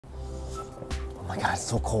my god, it's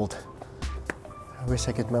so cold. I wish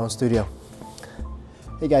I could get my own studio.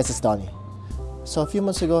 Hey guys, it's Donnie. So a few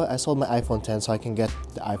months ago, I sold my iPhone X so I can get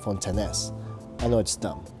the iPhone XS. I know it's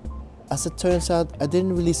dumb. As it turns out, I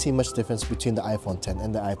didn't really see much difference between the iPhone X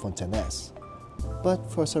and the iPhone XS. But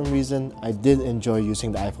for some reason, I did enjoy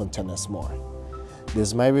using the iPhone XS more. This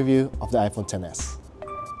is my review of the iPhone XS.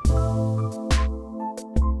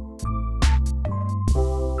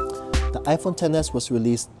 The iPhone XS was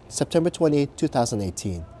released September 28,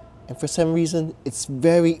 2018, and for some reason, it's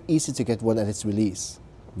very easy to get one at its release.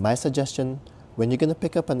 My suggestion, when you're gonna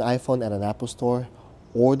pick up an iPhone at an Apple store,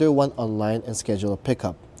 order one online and schedule a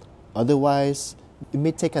pickup. Otherwise, it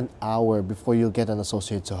may take an hour before you'll get an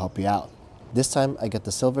associate to help you out. This time, I get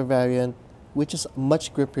the silver variant, which is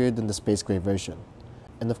much grippier than the space gray version.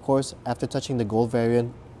 And of course, after touching the gold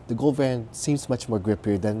variant seems much more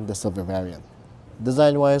grippier than the silver variant.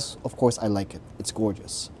 Design-wise, of course, I like it. It's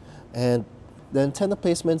gorgeous. And the antenna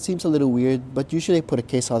placement seems a little weird, but usually I put a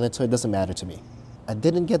case on it so it doesn't matter to me. I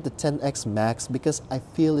didn't get the XS Max because I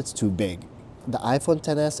feel it's too big. The iPhone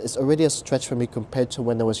XS is already a stretch for me compared to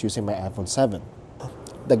when I was using my iPhone 7.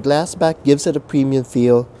 The glass back gives it a premium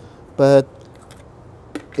feel, but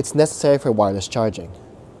it's necessary for wireless charging.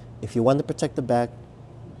 If you want to protect the back,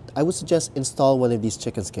 I would suggest install one of these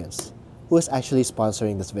chicken skins, who is actually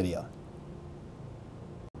sponsoring this video.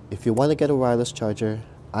 If you want to get a wireless charger,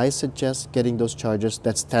 I suggest getting those chargers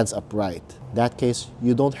that stands upright. In that case,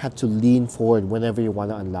 you don't have to lean forward whenever you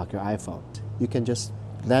want to unlock your iPhone. You can just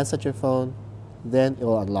glance at your phone, then it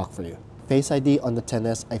will unlock for you. Face ID on the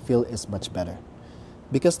XS I feel is much better,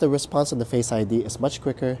 because the response on the Face ID is much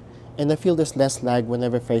quicker and I feel there's less lag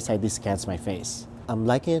whenever Face ID scans my face. I'm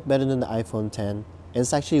liking it better than the iPhone X, and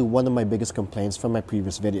it's actually one of my biggest complaints from my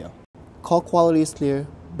previous video. Call quality is clear,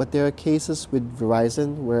 but there are cases with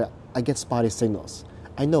Verizon where I get spotty signals.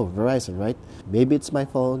 I know, Verizon, right? Maybe it's my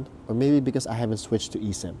phone, or maybe because I haven't switched to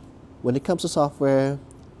eSIM. When it comes to software,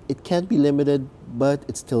 it can be limited, but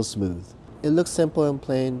it's still smooth. It looks simple and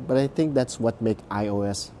plain, but I think that's what makes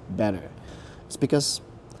iOS better. It's because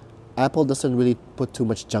Apple doesn't really put too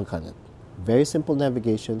much junk on it. Very simple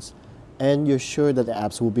navigations, and you're sure that the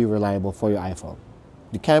apps will be reliable for your iPhone.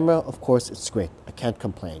 The camera, of course, it's great. I can't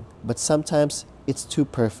complain. But sometimes it's too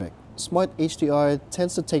perfect. Smart HDR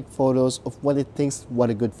tends to take photos of what it thinks what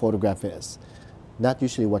a good photograph is, not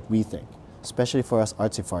usually what we think, especially for us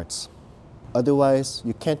artsy farts. Otherwise,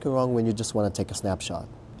 you can't go wrong when you just want to take a snapshot.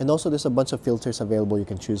 And also there's a bunch of filters available you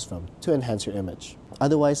can choose from to enhance your image.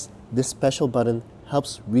 Otherwise, this special button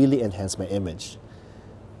helps really enhance my image.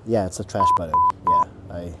 Yeah, it's a trash button. Yeah,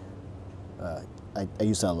 I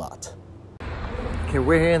use it a lot. Okay,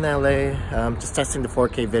 we're here in LA, just testing the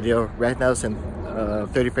 4K video. Right now it's in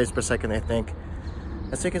 30 frames per second, I think.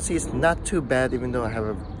 As you can see, it's not too bad, even though I have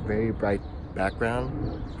a very bright background.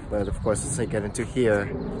 But of course, as I get into here,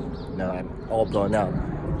 now I'm all blown out.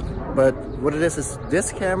 But what it is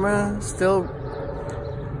this camera still,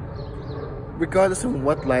 regardless of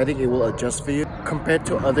what lighting, it will adjust for you. Compared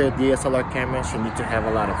to other DSLR cameras, you need to have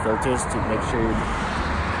a lot of filters to make sure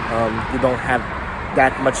you don't have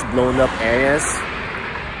that much blown up areas.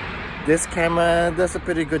 This camera does a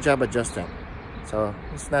pretty good job adjusting, so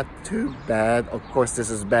it's not too bad. Of course, this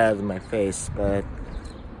is bad in my face, but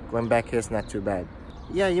going back here is not too bad.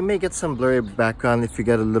 Yeah, you may get some blurry background if you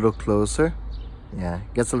get a little closer. Yeah,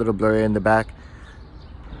 it gets a little blurry in the back.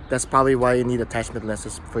 That's probably why you need attachment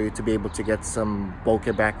lenses, for you to be able to get some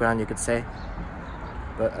bokeh background, you could say.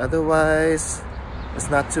 But otherwise, it's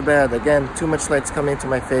not too bad. Again, too much light's coming into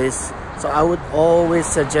my face, so I would always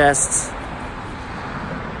suggest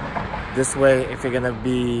this way if you're gonna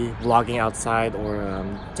be vlogging outside or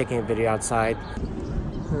taking a video outside.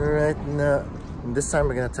 Right now, this time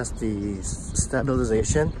we're gonna test the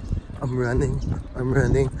stabilization. I'm running.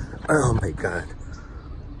 Oh my god.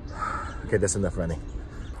 Okay, that's enough running.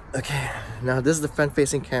 Okay, now this is the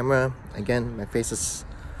front-facing camera. Again, my face is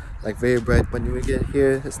like very bright. When we get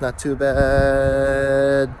here, it's not too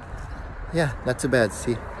bad. Yeah, not too bad.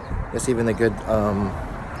 See, there's even a good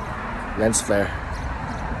lens flare.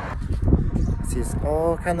 See, it's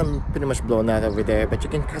all kind of pretty much blown out over there, but you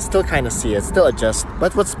can still kind of see it, still adjust.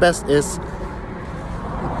 But what's best is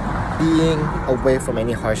being away from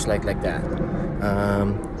any harsh light like that.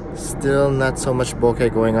 Still not so much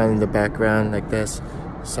bokeh going on in the background like this.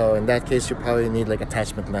 So in that case, you probably need like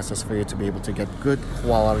attachment lenses for you to be able to get good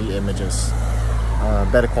quality images,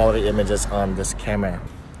 better quality images on this camera.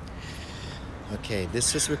 Okay,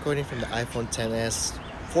 this is recording from the iPhone XS,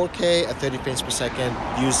 4K at 30 frames per second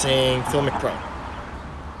using Filmic Pro.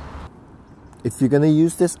 If you're gonna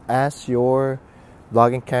use this as your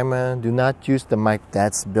vlogging camera, do not use the mic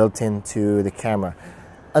that's built into the camera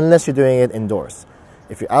unless you're doing it indoors.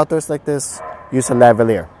 If you're outdoors like this, use a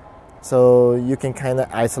lavalier so you can kind of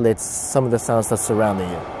isolate some of the sounds that's surrounding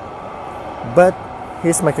you. But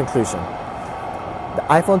here's my conclusion. The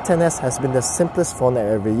iPhone XS has been the simplest phone I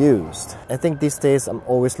ever used. I think these days I'm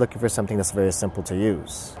always looking for something that's very simple to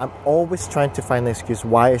use. I'm always trying to find an excuse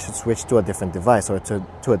why I should switch to a different device or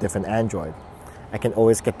to a different Android. I can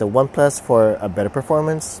always get the OnePlus for a better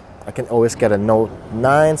performance. I can always get a Note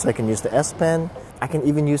 9 so I can use the S Pen. I can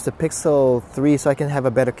even use the Pixel 3 so I can have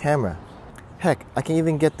a better camera. Heck, I can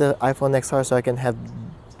even get the iPhone XR so I can have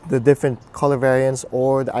the different color variants,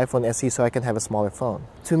 or the iPhone SE so I can have a smaller phone.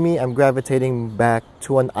 To me, I'm gravitating back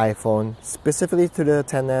to an iPhone, specifically to the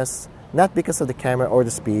XS, not because of the camera or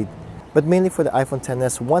the speed, but mainly for the iPhone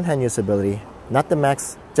XS one-hand usability, not the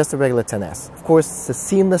Max, just the regular XS. Of course, the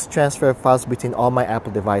seamless transfer of files between all my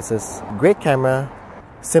Apple devices, great camera,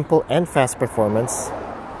 simple and fast performance.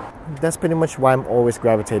 That's pretty much why I'm always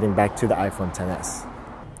gravitating back to the iPhone XS.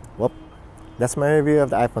 Well, that's my review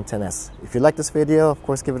of the iPhone XS. If you like this video, of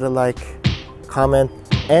course, give it a like, comment,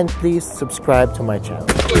 and please subscribe to my channel.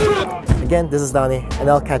 Again, this is Donnie, and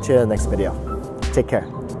I'll catch you in the next video. Take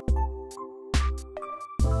care.